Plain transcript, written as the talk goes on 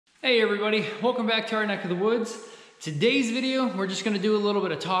Hey everybody, welcome back to our neck of the woods. Today's video, we're just gonna do a little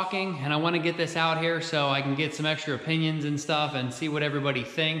bit of talking, and I wanna get this out here so I can get some extra opinions and stuff and see what everybody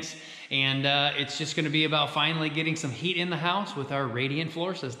thinks. And it's just gonna be about finally getting some heat in the house with our radiant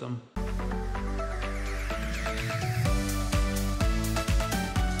floor system.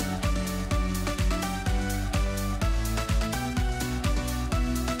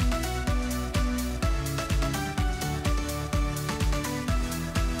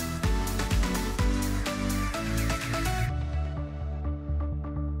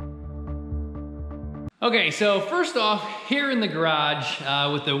 Okay, so first off, here in the garage,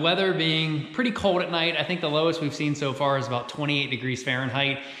 with the weather being pretty cold at night, I think the lowest we've seen so far is about 28 degrees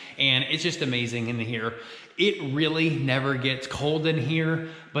Fahrenheit, and it's just amazing in here. It really never gets cold in here,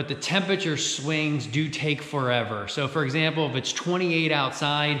 but the temperature swings do take forever. So for example, if it's 28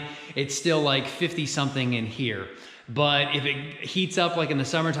 outside, it's still like 50 something in here. But if it heats up, like in the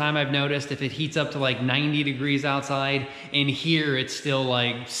summertime, I've noticed if it heats up to like 90 degrees outside, in here it's still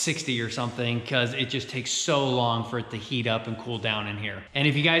like 60 or something, because it just takes so long for it to heat up and cool down in here. And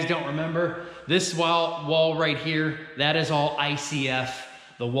if you guys don't remember, this wall right here, that is all ICF.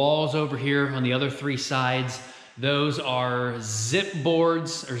 The walls over here on the other three sides, those are zip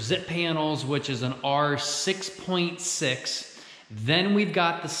boards or zip panels, which is an R6.6. Then we've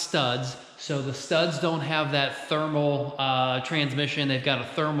got the studs. So the studs don't have that thermal transmission. They've got a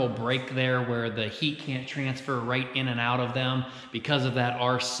thermal break there where the heat can't transfer right in and out of them because of that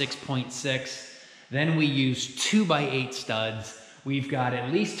R6.6. Then we use 2x8 studs. We've got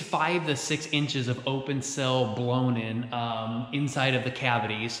at least 5 to 6 inches of open sill blown in inside of the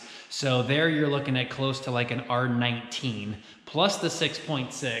cavities. So there you're looking at close to like an R19 plus the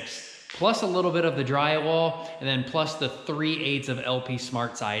 6.6. plus a little bit of the drywall, and then plus the 3/8 of LP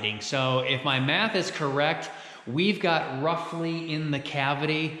Smart siding. So if my math is correct, we've got roughly in the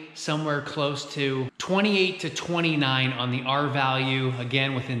cavity somewhere close to 28 to 29 on the R value,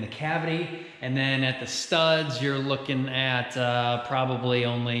 again within the cavity. And then at the studs, you're looking at probably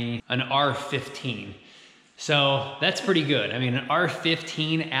only an R15. So that's pretty good. I mean, an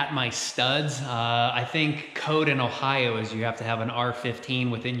R15 at my studs, I think code in Ohio is you have to have an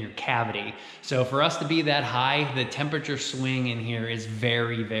R15 within your cavity. So for us to be that high, the temperature swing in here is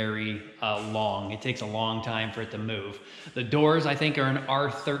very, very long. It takes a long time for it to move. The doors, I think, are an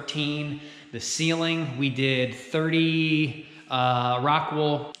R13. The ceiling, we did 30 rock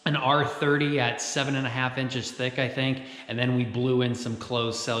wool, an R30 at 7.5 inches thick, I think. And then we blew in some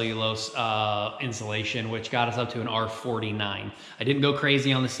closed cellulose insulation, which got us up to an R49. I didn't go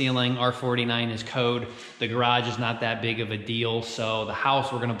crazy on the ceiling. R49 is code. The garage is not that big of a deal. So the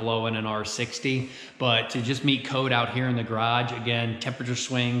house, we're gonna blow in an R60. But to just meet code out here in the garage, again, temperature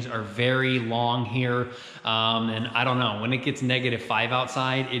swings are very long here. And I don't know, when it gets -5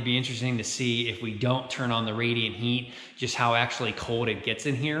 outside, it'd be interesting to see if we don't turn on the radiant heat, just how actually cold it gets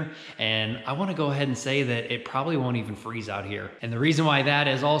in here. And I want to go ahead and say that it probably won't even freeze out here. And the reason why that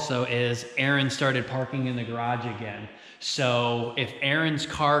is also is Aaron started parking in the garage again. So if Aaron's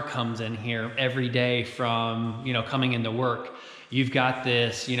car comes in here every day from, coming into work, you've got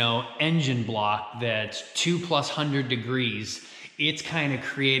this, engine block that's 200+ degrees. It's kind of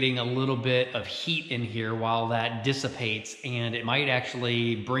creating a little bit of heat in here while that dissipates, and it might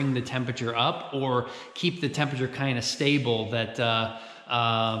actually bring the temperature up or keep the temperature kind of stable that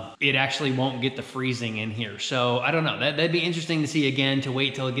it actually won't get the freezing in here. So I don't know, that'd be interesting to see again, to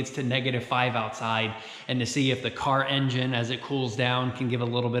wait till it gets to -5 outside and to see if the car engine, as it cools down, can give a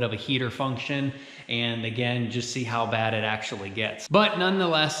little bit of a heater function. And again, just see how bad it actually gets. But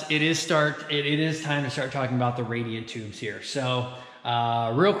nonetheless, it is time to start talking about the radiant tubes here. So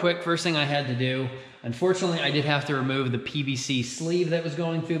real quick, first thing I had to do, unfortunately, I did have to remove the PVC sleeve that was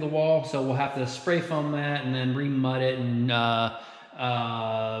going through the wall. So we'll have to spray foam that and then re-mud it and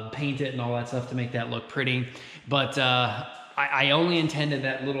paint it and all that stuff to make that look pretty. But I only intended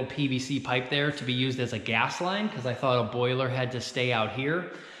that little PVC pipe there to be used as a gas line because I thought a boiler had to stay out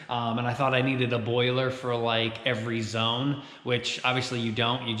here. And I thought I needed a boiler for like every zone, which obviously you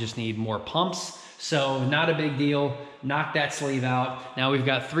don't, you just need more pumps. So not a big deal, knock that sleeve out. Now we've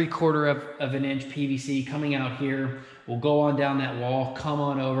got 3/4 of an inch PVC coming out here. We'll go on down that wall, come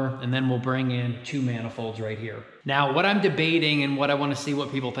on over, and then we'll bring in 2 manifolds right here. Now what I'm debating and what I want to see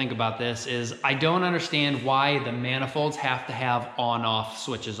what people think about this is I don't understand why the manifolds have to have on-off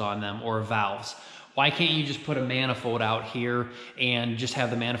switches on them or valves. Why can't you just put a manifold out here and just have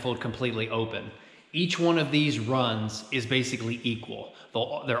the manifold completely open? Each one of these runs is basically equal.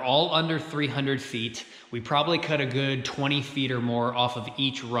 They're all under 300 feet. We probably cut a good 20 feet or more off of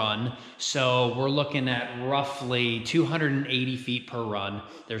each run. So we're looking at roughly 280 feet per run.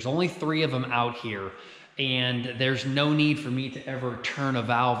 There's only 3 of them out here. And there's no need for me to ever turn a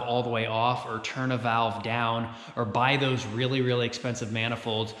valve all the way off or turn a valve down or buy those really, really expensive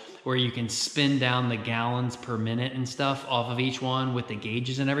manifolds where you can spin down the gallons per minute and stuff off of each one with the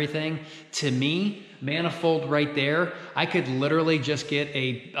gauges and everything. To me, manifold right there, I could literally just get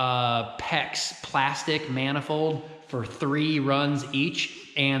a PEX plastic manifold for 3 runs each,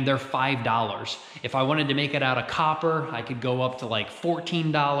 and they're $5. If I wanted to make it out of copper, I could go up to like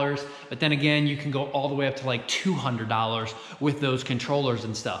 $14, but then again, you can go all the way up to like $200 with those controllers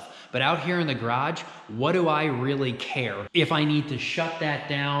and stuff. But out here in the garage, what do I really care? If I need to shut that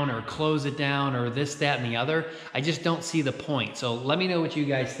down or close it down or this, that, and the other, I just don't see the point. So let me know what you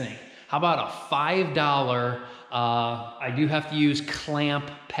guys think. How about a $5, I do have to use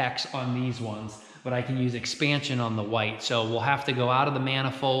clamp PEX on these ones, but I can use expansion on the white. So we'll have to go out of the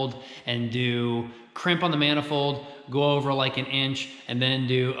manifold and do crimp on the manifold, go over like an inch, and then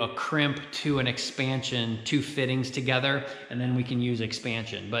do a crimp to an expansion, 2 fittings together, and then we can use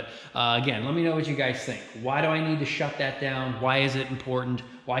expansion. But again, let me know what you guys think. Why do I need to shut that down? Why is it important?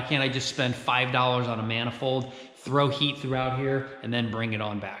 Why can't I just spend $5 on a manifold, throw heat throughout here, and then bring it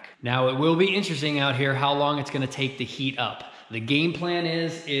on back? Now, it will be interesting out here how long it's gonna take to heat up. The game plan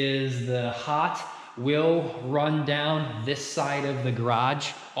is the hot will run down this side of the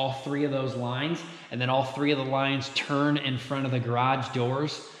garage, all 3 of those lines, and then all 3 of the lines turn in front of the garage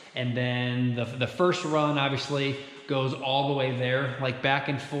doors. And then the first run obviously goes all the way there, like back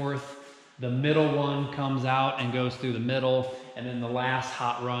and forth. The middle one comes out and goes through the middle, and then the last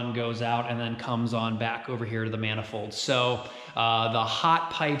hot run goes out and then comes on back over here to the manifold. So the hot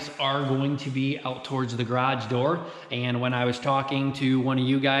pipes are going to be out towards the garage door. And when I was talking to one of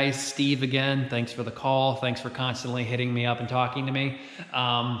you guys, Steve again, thanks for the call, thanks for constantly hitting me up and talking to me.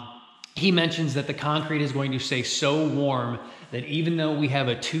 He mentions that the concrete is going to stay so warm that even though we have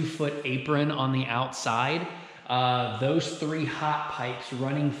a 2-foot apron on the outside, those 3 hot pipes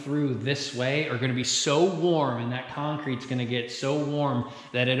running through this way are going to be so warm, and that concrete's going to get so warm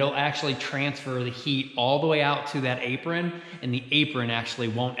that it'll actually transfer the heat all the way out to that apron, and the apron actually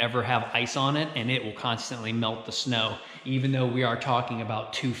won't ever have ice on it, and it will constantly melt the snow, even though we are talking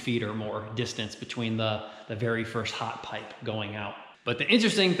about 2 feet or more distance between the very first hot pipe going out. But the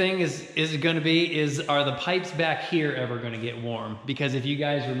interesting thing are the pipes back here ever going to get warm? Because if you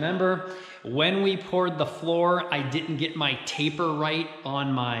guys remember, when we poured the floor, I didn't get my taper right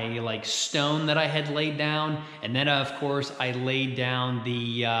on my like stone that I had laid down. And then of course I laid down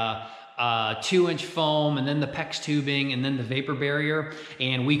the 2-inch foam, and then the PEX tubing, and then the vapor barrier.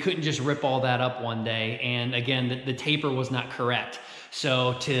 And we couldn't just rip all that up one day. And again, the taper was not correct.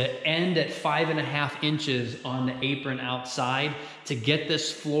 So to end at 5.5 inches on the apron outside, to get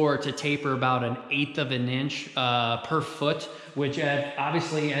this floor to taper about 1/8 of an inch per foot, which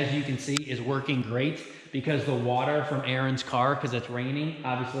obviously, as you can see, is working great because the water from Aaron's car, because it's raining,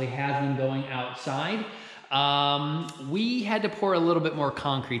 obviously has been going outside. We had to pour a little bit more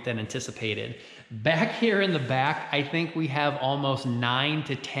concrete than anticipated. Back here in the back, I think we have almost 9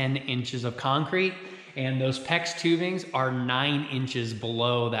 to 10 inches of concrete. And those PEX tubings are 9 inches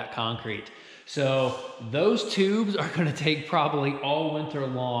below that concrete. So those tubes are going to take probably all winter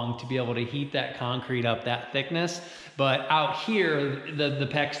long to be able to heat that concrete up that thickness. But out here, the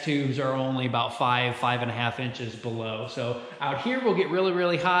PEX tubes are only about 5.5 inches below. So out here will get really,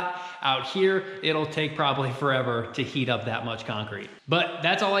 really hot. Out here, it'll take probably forever to heat up that much concrete. But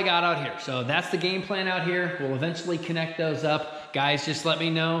that's all I got out here. So that's the game plan out here. We'll eventually connect those up. Guys, just let me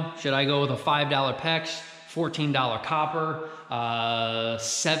know. Should I go with a $5 PEX, $14 copper,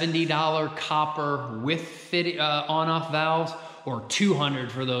 $70 copper with on-off valves, or $200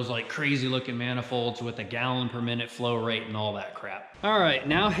 for those like crazy looking manifolds with a gallon per minute flow rate and all that crap? All right,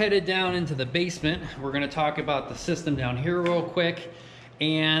 now headed down into the basement. We're gonna talk about the system down here real quick.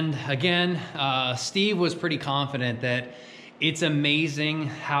 And again, Steve was pretty confident that it's amazing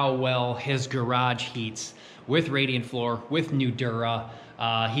how well his garage heats with radiant floor, with Nudura.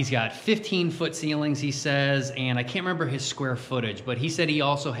 He's got 15-foot ceilings, he says, and I can't remember his square footage, but he said he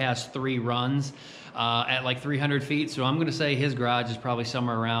also has 3 runs at like 300 feet. So I'm gonna say his garage is probably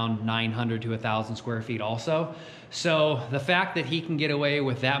somewhere around 900 to 1,000 square feet also. So the fact that he can get away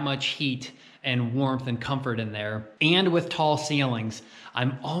with that much heat and warmth and comfort in there, and with tall ceilings,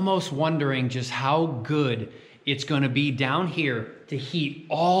 I'm almost wondering just how good it's gonna be down here to heat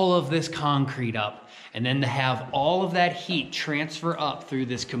all of this concrete up, and then to have all of that heat transfer up through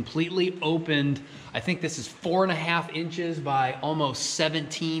this completely opened, I think this is 4.5 inches by almost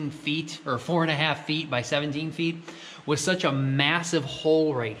 17 feet, or 4.5 feet by 17 feet, with such a massive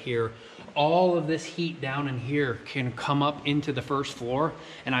hole right here. All of this heat down in here can come up into the first floor.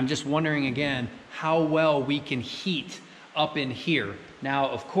 And I'm just wondering again, how well we can heat up in here. Now,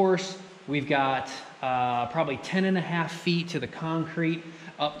 of course, we've got probably 10.5 feet to the concrete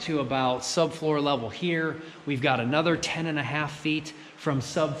up to about subfloor level here. We've got another 10.5 feet from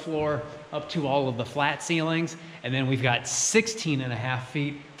subfloor up to all of the flat ceilings. And then we've got 16.5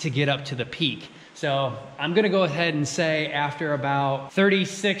 feet to get up to the peak. So I'm gonna go ahead and say after about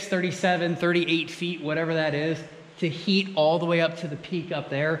 36, 37, 38 feet, whatever that is, to heat all the way up to the peak up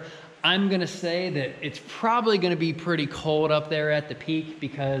there, I'm gonna say that it's probably gonna be pretty cold up there at the peak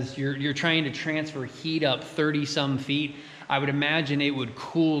because you're trying to transfer heat up 30 some feet. I would imagine it would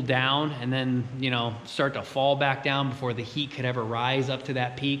cool down and then, you know, start to fall back down before the heat could ever rise up to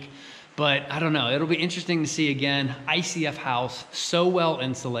that peak. But I don't know, it'll be interesting to see again. ICF house, so well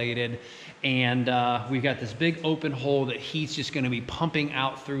insulated. And we've got this big open hole that heat's just gonna be pumping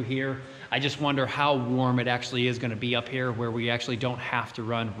out through here. I just wonder how warm it actually is gonna be up here where we actually don't have to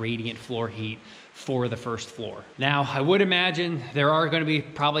run radiant floor heat for the first floor. Now, I would imagine there are gonna be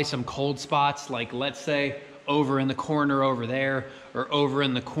probably some cold spots, like let's say over in the corner over there, or over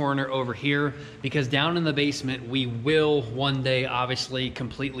in the corner over here, because down in the basement, we will one day obviously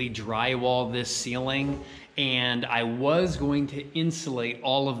completely drywall this ceiling. And I was going to insulate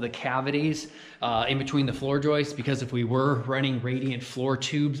all of the cavities in between the floor joists, because if we were running radiant floor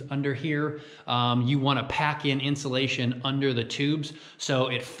tubes under here, you want to pack in insulation under the tubes so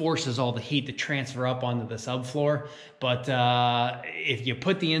it forces all the heat to transfer up onto the subfloor. But if you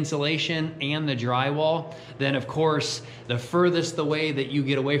put the insulation and the drywall, then of course the furthest away that you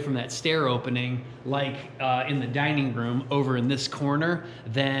get away from that stair opening, like in the dining room over in this corner,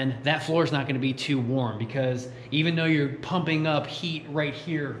 then that floor is not going to be too warm, because even though you're pumping up heat right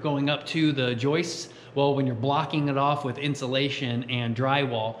here going up to the joists, well, when you're blocking it off with insulation and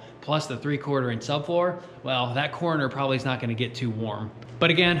drywall plus the 3/4 inch subfloor, well, that corner probably is not going to get too warm. But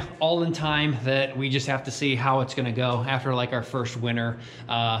again, all in time, that we just have to see how it's going to go after like our first winter.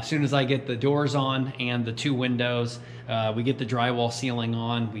 As soon as I get the doors on and the 2 windows, we get the drywall ceiling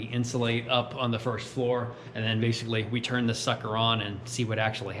on, we insulate up on the first floor, and then basically we turn this sucker on and see what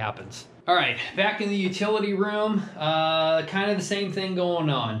actually happens. All right, back in the utility room, kind of the same thing going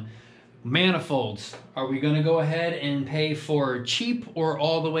on. Manifolds, are we gonna go ahead and pay for cheap or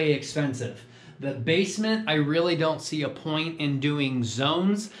all the way expensive? The basement, I really don't see a point in doing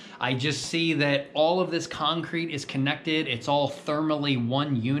zones. I just see that all of this concrete is connected. It's all thermally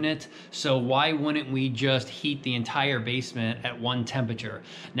one unit. So why wouldn't we just heat the entire basement at one temperature?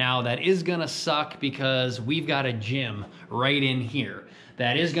 Now that is gonna suck because we've got a gym right in here.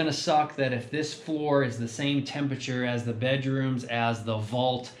 That is gonna suck that if this floor is the same temperature as the bedrooms, as the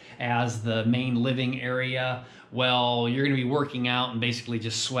vault, as the main living area, well, you're gonna be working out and basically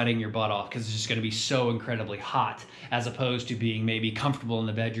just sweating your butt off because it's just gonna be so incredibly hot, as opposed to being maybe comfortable in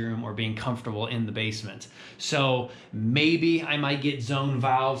the bedroom or being comfortable in the basement. So maybe I might get zone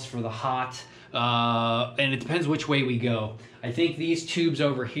valves for the hot, and it depends which way we go. I think these tubes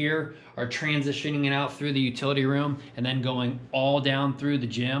over here are transitioning it out through the utility room and then going all down through the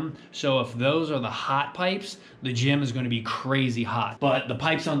gym. So if those are the hot pipes, the gym is going to be crazy hot. But the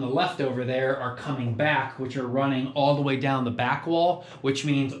pipes on the left over there are coming back, which are running all the way down the back wall, which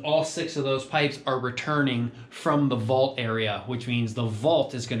means all 6 of those pipes are returning from the vault area, which means the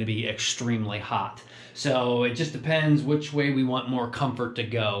vault is going to be extremely hot. So it just depends which way we want more comfort to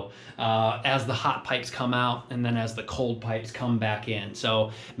go as the hot pipes come out and then as the cold pipes come back in.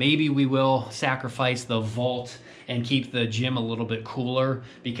 So maybe we will sacrifice the vault and keep the gym a little bit cooler,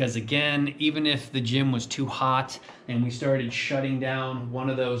 because again, even if the gym was too hot and we started shutting down one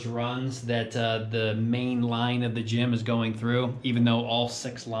of those runs that the main line of the gym is going through, even though all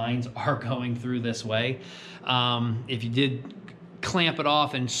 6 lines are going through this way, if you did clamp it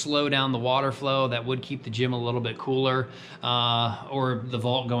off and slow down the water flow, that would keep the gym a little bit cooler, or the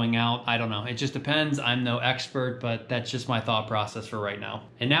vault going out. I don't know. It just depends. I'm no expert, but that's just my thought process for right now.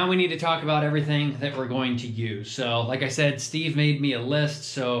 And now we need to talk about everything that we're going to use. So like I said, Steve made me a list.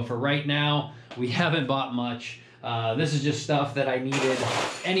 So for right now, we haven't bought much. This is just stuff that I needed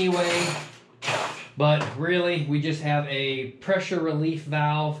anyway. But really, we just have a pressure relief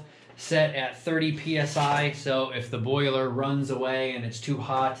valve set at 30 psi, so if the boiler runs away and it's too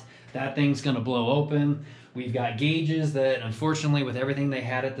hot, that thing's gonna blow open. We've got gauges that, unfortunately, with everything they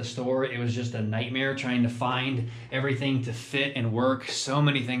had at the store, it was just a nightmare trying to find everything to fit and work. So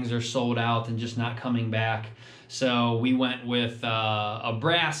many things are sold out and just not coming back. So we went with a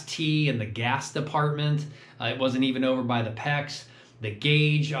brass T in the gas department. It wasn't even over by the PEX. The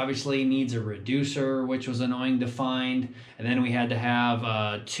gauge obviously needs a reducer, which was annoying to find. And then we had to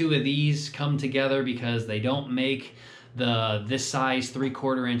have 2 of these come together because they don't make this size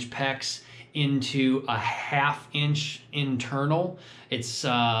 3/4 inch PEX into a 1/2 inch internal. It's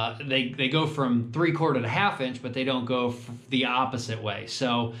they go from 3/4 to 1/2 inch, but they don't go the opposite way.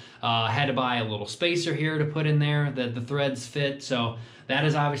 So I had to buy a little spacer here to put in there that the threads fit. So that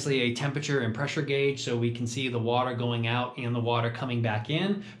is obviously a temperature and pressure gauge, so we can see the water going out and the water coming back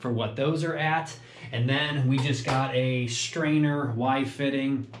in for what those are at. And then we just got a strainer wide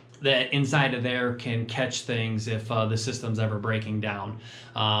fitting that inside of there can catch things if the system's ever breaking down.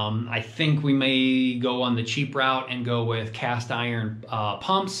 I think we may go on the cheap route and go with cast iron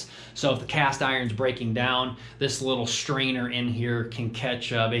pumps. So if the cast iron's breaking down, this little strainer in here can catch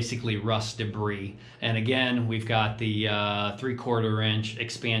basically rust debris. And again, we've got the 3/4 inch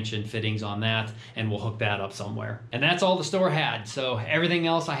expansion fittings on that, and we'll hook that up somewhere. And that's all the store had. So everything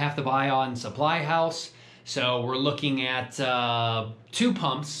else I have to buy on Supply House. So we're looking at 2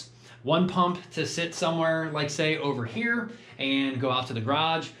 pumps. 1 pump to sit somewhere, like say over here and go out to the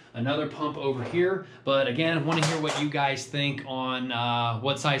garage, another pump over here. But again, want to hear what you guys think on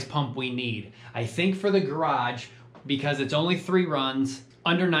what size pump we need. I think for the garage, because it's only 3 runs,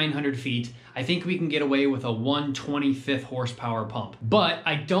 under 900 feet, I think we can get away with a 1/25 horsepower pump. But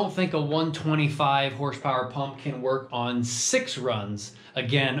I don't think a 125 horsepower pump can work on 6 runs,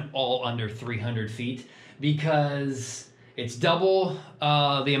 again, all under 300 feet, because it's double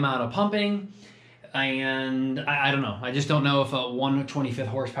the amount of pumping, and I don't know. I just don't know if a 1/25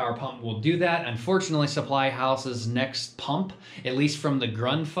 horsepower pump will do that. Unfortunately, Supply House's next pump, at least from the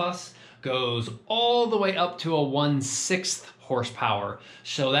Grundfuss, goes all the way up to a 1/6 horsepower.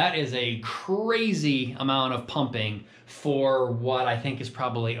 So that is a crazy amount of pumping for what I think is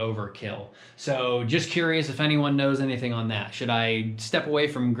probably overkill. So just curious if anyone knows anything on that. Should I step away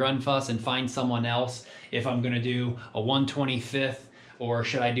from Grundfuss and find someone else if I'm gonna do a 1/25, or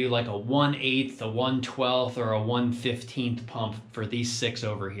should I do like a 1/8, a 1/12, or a 1/15 pump for these 6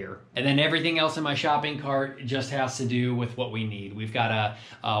 over here? And then everything else in my shopping cart just has to do with what we need. We've got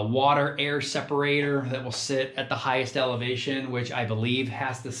a water air separator that will sit at the highest elevation, which I believe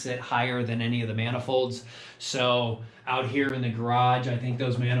has to sit higher than any of the manifolds. So out here in the garage, I think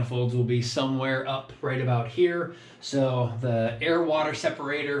those manifolds will be somewhere up right about here. So the air water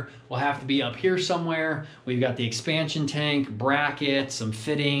separator will have to be up here somewhere. We've got the expansion tank, brackets, some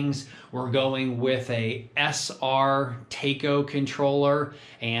fittings. We're going with a SR Taco controller,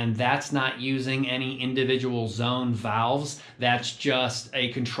 and that's not using any individual zone valves. That's just a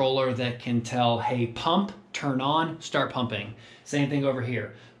controller that can tell, hey, pump, turn on, start pumping. Same thing over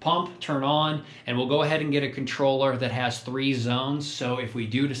here. Pump, turn on, and we'll go ahead and get a controller that has 3 zones. So if we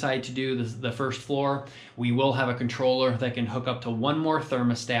do decide to do the first floor, we will have a controller that can hook up to 1 more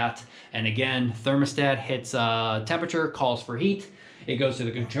thermostat. And again, thermostat hits temperature, calls for heat. It goes to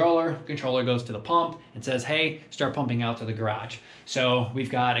the controller goes to the pump and says, hey, start pumping out to the garage. So we've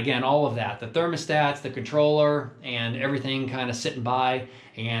got, again, all of that, the thermostats, the controller, and everything kind of sitting by.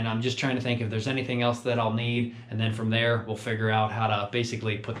 And I'm just trying to think if there's anything else that I'll need. And then from there, we'll figure out how to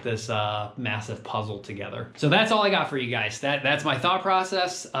basically put this massive puzzle together. So that's all I got for you guys. That's my thought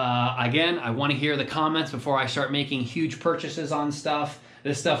process. Again, I want to hear the comments before I start making huge purchases on stuff.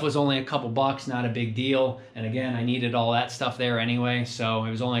 This stuff was only a couple bucks, not a big deal. And again, I needed all that stuff there anyway, so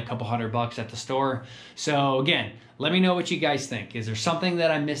it was only a couple $100 at the store. So again, let me know what you guys think. Is there something that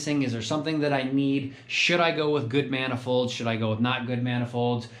I'm missing? Is there something that I need? Should I go with good manifolds? Should I go with not good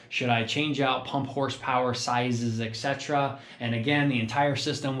manifolds? Should I change out pump horsepower sizes, etc.? And again, the entire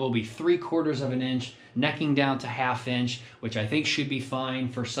system will be 3/4 inch, necking down to 1/2 inch, which I think should be fine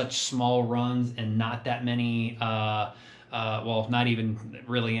for such small runs and not that many well, not even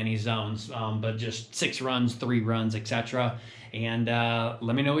really any zones, but just 6 runs, 3 runs, etc. And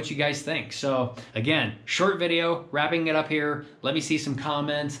let me know what you guys think. So again, short video, wrapping it up here. Let me see some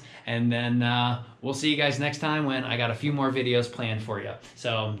comments, and then we'll see you guys next time when I got a few more videos planned for you.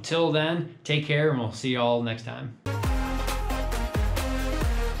 So until then, take care, and we'll see you all next time.